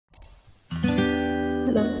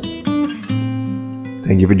Hello.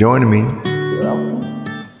 Thank you for joining me. You're welcome.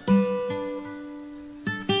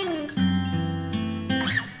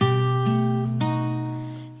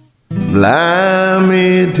 Fly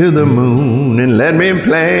me to the moon and let me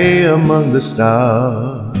play among the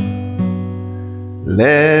stars.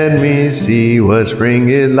 Let me see what spring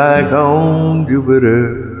is like on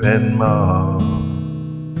Jupiter and Mars.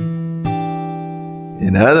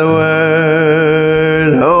 In other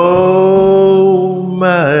words, hold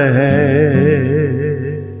my hand.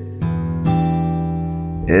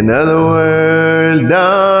 In other words,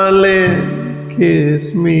 darling,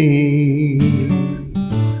 kiss me.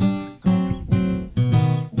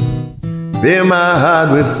 Fill my heart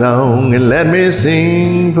with song and let me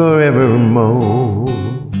sing forevermore.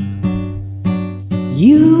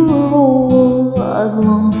 You were all I've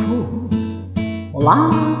longed for,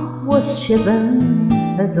 while I was shipping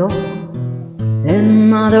the door.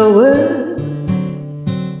 In other words,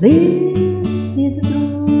 please be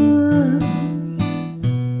true.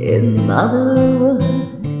 In other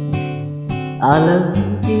words, I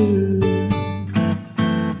love you.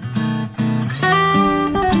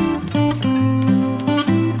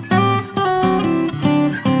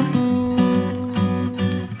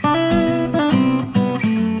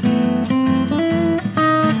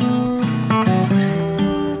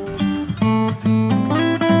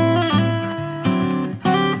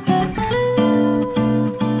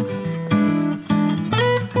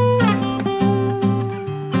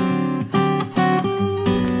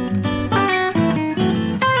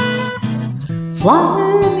 Fly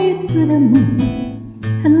me to the moon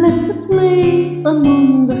and let me play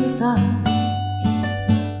among the stars.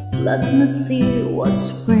 Let me see what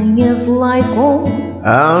spring is like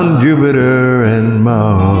on Jupiter and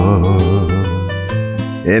Mars.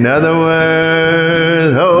 In other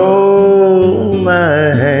words, hold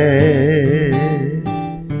my hand.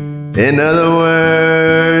 In other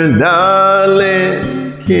words, darling,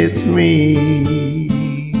 kiss me.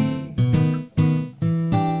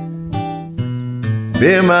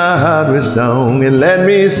 Fill my heart with song and let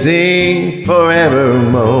me sing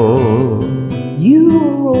forevermore. You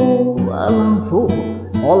were all I long for,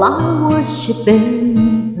 all I worship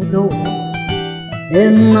in the door.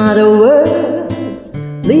 In other words,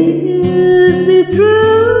 please be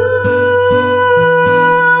true.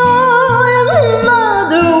 In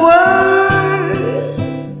other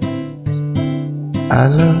words, I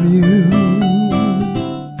love you.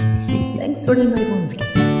 Thanks for the night once again.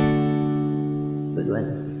 Good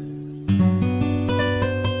one.